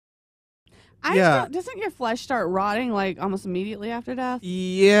Yeah. Doesn't your flesh start rotting like almost immediately after death?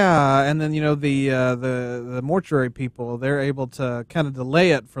 Yeah, and then the mortuary people, they're able to kind of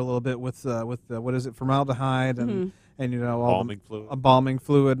delay it for a little bit with what is it, formaldehyde and all Embalming fluid. embalming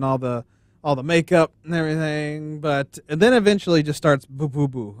fluid and all the makeup and everything, and then eventually just starts boo boo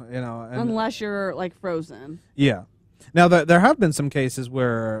boo, and Unless you're like frozen. yeah. Now there have been some cases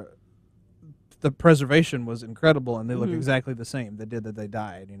where the preservation was incredible, and they look exactly the same. They did that. They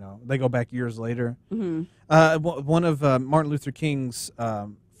died. They go back years later. One of Martin Luther King's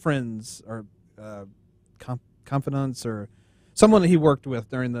friends or confidants or someone that he worked with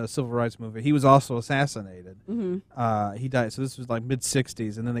during the Civil Rights Movement, he was also assassinated. He died. So this was like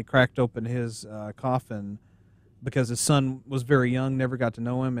mid-'60s, and then they cracked open his coffin because his son was very young, never got to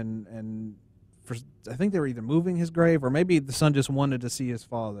know him, and I think they were either moving his grave or maybe the son just wanted to see his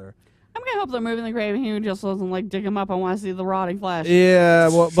father. I'm gonna hope they're moving the grave and he just doesn't like dig him up. I want to see the rotting flesh. Yeah,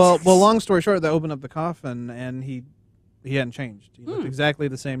 well. Long story short, they opened up the coffin and he hadn't changed. He looked exactly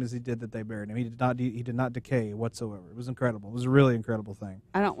the same as he did that they buried him. He did not decay whatsoever. It was incredible. It was a really incredible thing.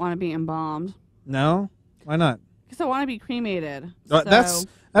 I don't want to be embalmed. No, why not? Because I want to be cremated.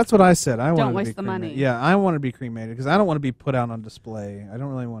 That's what I said. I want to be don't waste the cremated. money. Yeah, I want to be cremated because I don't want to be put out on display. I don't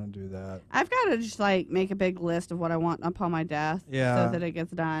really want to do that. I've got to just like make a big list of what I want upon my death, Yeah. so that it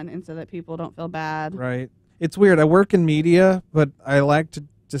gets done and so that people don't feel bad. Right. It's weird. I work in media, but I like to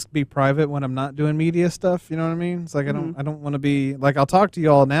just be private when I'm not doing media stuff. You know what I mean? It's like I don't want to be like I'll talk to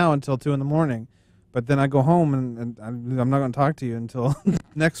you all now until 2 a.m. But then I go home and I'm not going to talk to you until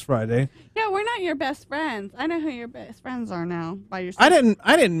next Friday. Yeah, we're not your best friends. I know who your best friends are now. By yourself.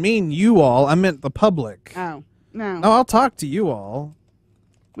 I didn't mean you all. I meant the public. Oh no. No, I'll talk to you all.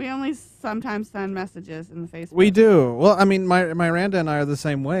 We only sometimes send messages in the Facebook. We do. Well, I mean, Miranda and I are the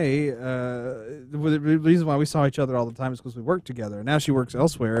same way. The reason why we saw each other all the time is because we work together. Now she works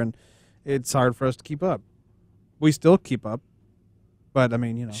elsewhere, and it's hard for us to keep up. We still keep up. But I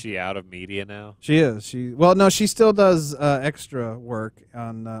mean, Is she out of media now? She is. She still does extra work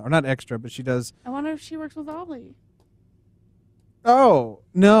on, or not extra, but she does. I wonder if she works with Ollie. Oh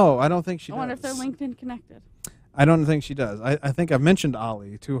no, I don't think she I does. wonder if they're LinkedIn connected. I don't think she does. I think I've mentioned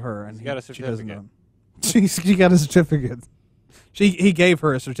Ollie to her, and She got a she doesn't certificate. know. She got a certificate. He gave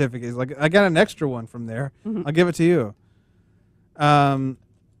her a certificate. He's like, I got an extra one from there. I'll give it to you.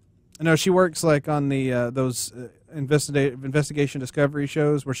 No, she works like on the those investigation discovery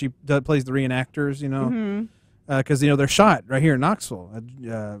shows where she plays the reenactors, because they're shot right here in Knoxville at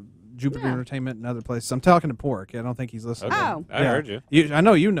Jupiter Entertainment and other places. I'm talking to Pork. I don't think he's listening. Okay. Oh. I heard you. I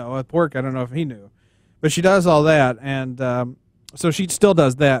know you know. Pork, I don't know if he knew, but she does all that, and so she still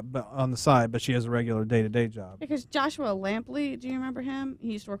does that on the side, but she has a regular day-to-day job. Because Joshua Lampley, do you remember him?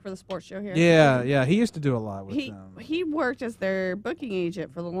 He used to work for the sports show here. Yeah, he used to do a lot with them. He worked as their booking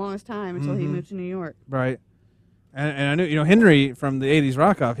agent for the longest time until he moved to New York. Right. And I knew, Henry from the 80s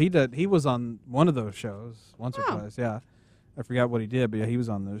Rock Off, he was on one of those shows once or twice, yeah. I forgot what he did, but yeah, he was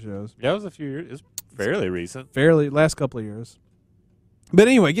on those shows. Yeah, it was a few years. It's fairly recent. Last couple of years. But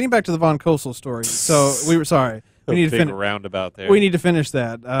anyway, getting back to the Von Cosel story. So we were sorry. We need to finish roundabout there. We need to finish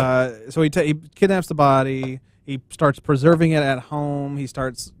that. So he kidnaps the body. He starts preserving it at home. He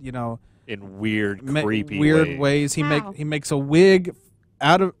starts, in weird, creepy ways. He makes a wig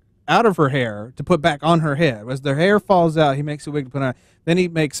out of her hair to put back on her head. As their hair falls out, he makes a wig to put on. Then he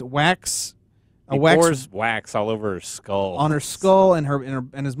makes wax. He pours wax all over her skull. On her skull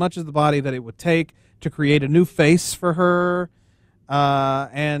and as much of the body that it would take to create a new face for her.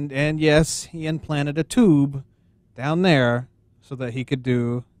 And yes, he implanted a tube down there so that he could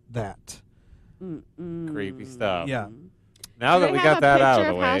do that. Creepy stuff. Yeah. Now that we got that out of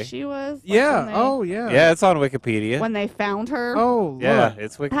the way. How she was? Yeah. Oh, yeah. Yeah, it's on Wikipedia. When they found her. Oh, yeah, look.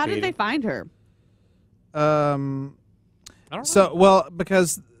 it's Wikipedia. How did they find her? I don't know. So, well,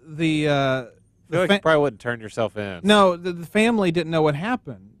 because the I feel like you probably wouldn't turn yourself in. No, the family didn't know what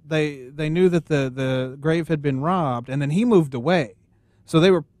happened. They knew that the grave had been robbed, and then he moved away. So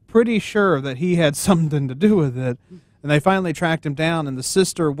they were pretty sure that he had something to do with it. And they finally tracked him down, and the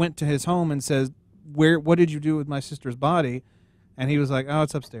sister went to his home and says, what did you do with my sister's body? And he was like, oh,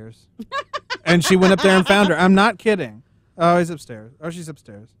 it's upstairs. And she went up there and found her. I'm not kidding. Oh, he's upstairs. Oh, she's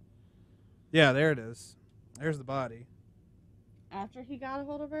upstairs. Yeah, there it is. There's the body. After he got a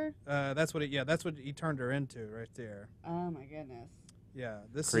hold of her? That's what he turned her into right there. Oh my goodness. Yeah,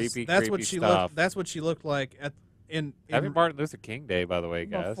 that's creepy what she stuff. looked. That's what she looked like in Happy Martin Luther King Day, by the way,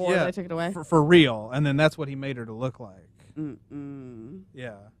 guys. Before they took it away? For real. And then that's what he made her to look like.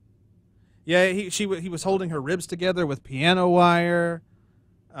 Yeah. Yeah, he was holding her ribs together with piano wire.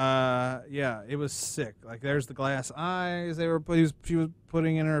 Yeah, it was sick. Like there's the glass eyes she was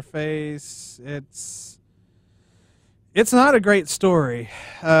putting in her face. It's not a great story.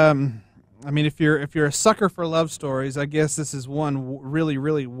 I mean, if you're a sucker for love stories, I guess this is one really,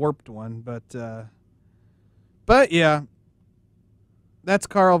 really warped one. But yeah, that's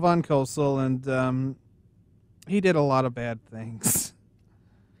Carl von Cosel, and he did a lot of bad things.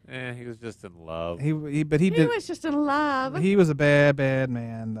 He was just in love. He was just in love. He was a bad, bad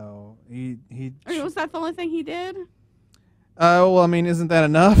man, though. I mean, was that the only thing he did? Well, I mean, isn't that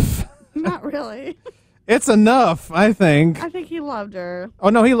enough? Not really. It's enough, I think. I think he loved her. Oh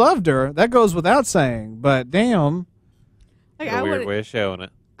no, he loved her. That goes without saying. But damn, Like, a weird way of showing it.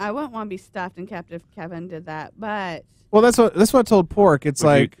 I wouldn't want to be stuffed and kept if Kevin did that, but well, that's what I told Pork. It's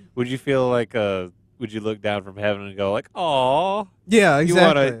would you feel like would you look down from heaven and go like, "Aw, yeah,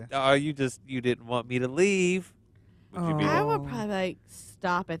 exactly. You didn't want me to leave." Would you be I like, would probably like,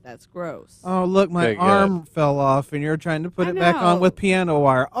 stop it. That's gross. Oh, look, my Very good. arm fell off, and you're trying to put I it back on know. with piano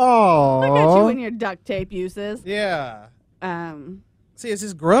wire. Oh, Look at you and your duct tape uses. yeah. Um, See, it's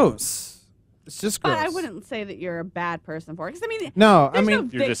just gross. It's just gross. but I wouldn't say that you're a bad person for it. 'Cause, I mean, No, I there's mean, no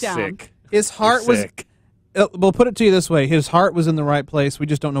you're just victim. sick. his heart You're was. sick. We'll put it to you this way: his heart was in the right place. We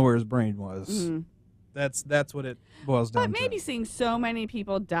just don't know where his brain was. Mhm. That's what it boils down But maybe to. seeing so many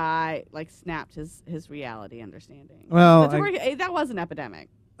people die like snapped his reality understanding. Well, That was an epidemic.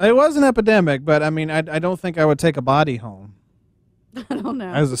 It was an epidemic, but I mean, I don't think I would take a body home I don't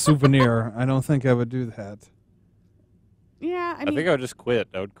know. as a souvenir. I don't think I would do that. Yeah, I I mean, think I would just quit.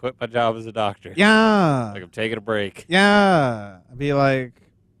 I would quit my job as a doctor. Yeah, Like I'm taking a break. yeah. I'd be like,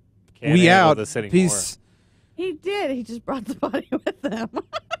 Can't we handle out. this anymore. Peace. he did. He just brought the body with him.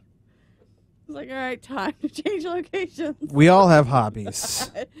 It's like, all right, time to change locations. We all have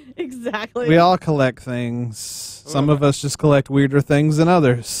hobbies. Exactly. We all collect things. Some of us just collect weirder things than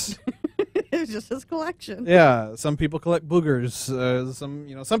others. It's just his collection. Yeah, some people collect boogers.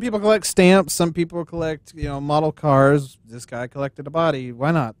 Some people collect stamps. Some people collect, model cars. This guy collected a body.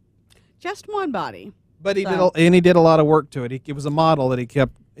 Why not? Just one body. But he So- did a lot of work to it. It was a model that he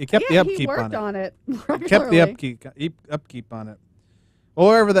kept. He kept the Yeah, upkeep he worked on it. on it. Kept the regularly. upkeep on it. Or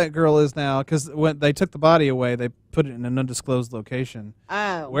wherever that girl is now, because when they took the body away, they put it in an undisclosed location.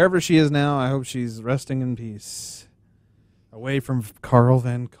 Oh. Wherever she is now, I hope she's resting in peace, away from Carl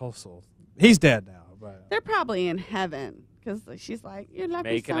Van Cosel. He's dead now, but They're probably in heaven because she's like, you love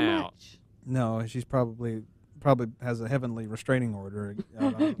me Making so out. much. no, she's probably has a heavenly restraining order.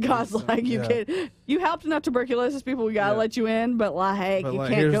 God's like, you helped enough tuberculosis people, we gotta Yeah. let you in, but like, But, you like,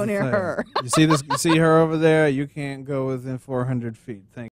 can't here's go the near thing. her. You see her over there? You can't go within 400 feet. Thank